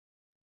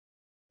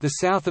The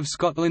South of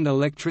Scotland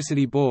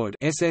Electricity Board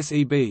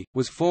 (SSEB)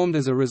 was formed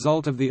as a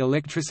result of the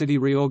Electricity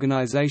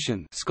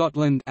Reorganisation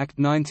 (Scotland) Act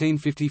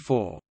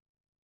 1954.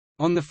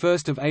 On 1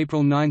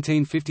 April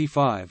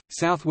 1955,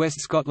 South West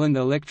Scotland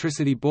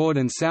Electricity Board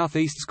and South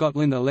East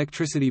Scotland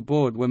Electricity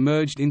Board were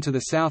merged into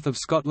the South of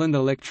Scotland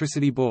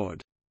Electricity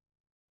Board.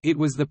 It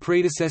was the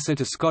predecessor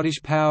to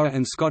Scottish Power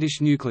and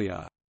Scottish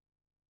Nuclear.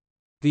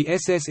 The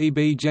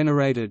SSEB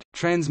generated,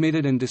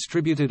 transmitted and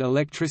distributed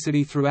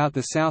electricity throughout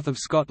the south of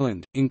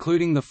Scotland,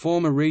 including the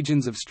former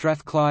regions of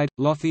Strathclyde,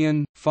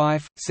 Lothian,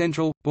 Fife,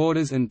 Central,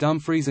 Borders and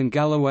Dumfries and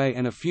Galloway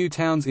and a few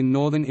towns in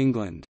northern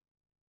England.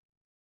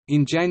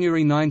 In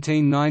January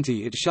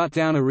 1990 it shut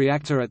down a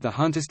reactor at the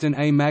Hunterston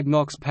A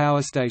Magnox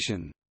power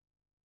station.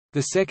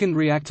 The second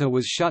reactor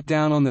was shut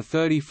down on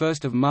 31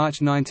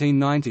 March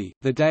 1990,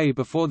 the day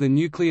before the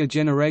nuclear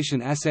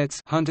generation assets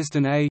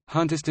Hunterston A,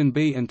 Hunterston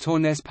B and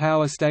Torness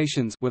power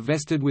stations were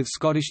vested with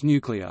Scottish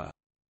Nuclear.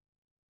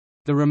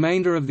 The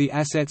remainder of the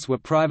assets were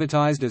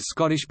privatised as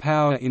Scottish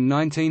Power in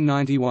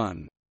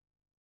 1991.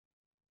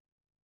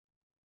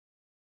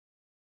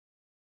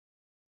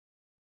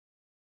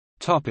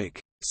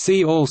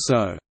 See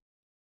also: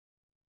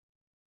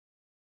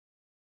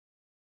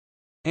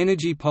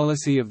 Energy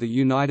policy of the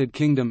United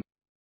Kingdom,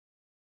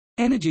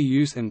 Energy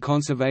use and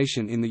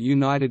conservation in the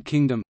United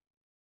Kingdom,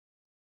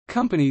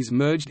 Companies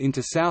merged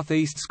into South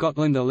East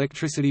Scotland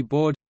Electricity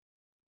Board,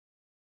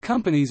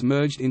 Companies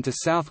merged into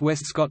South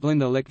West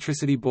Scotland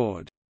Electricity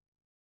Board.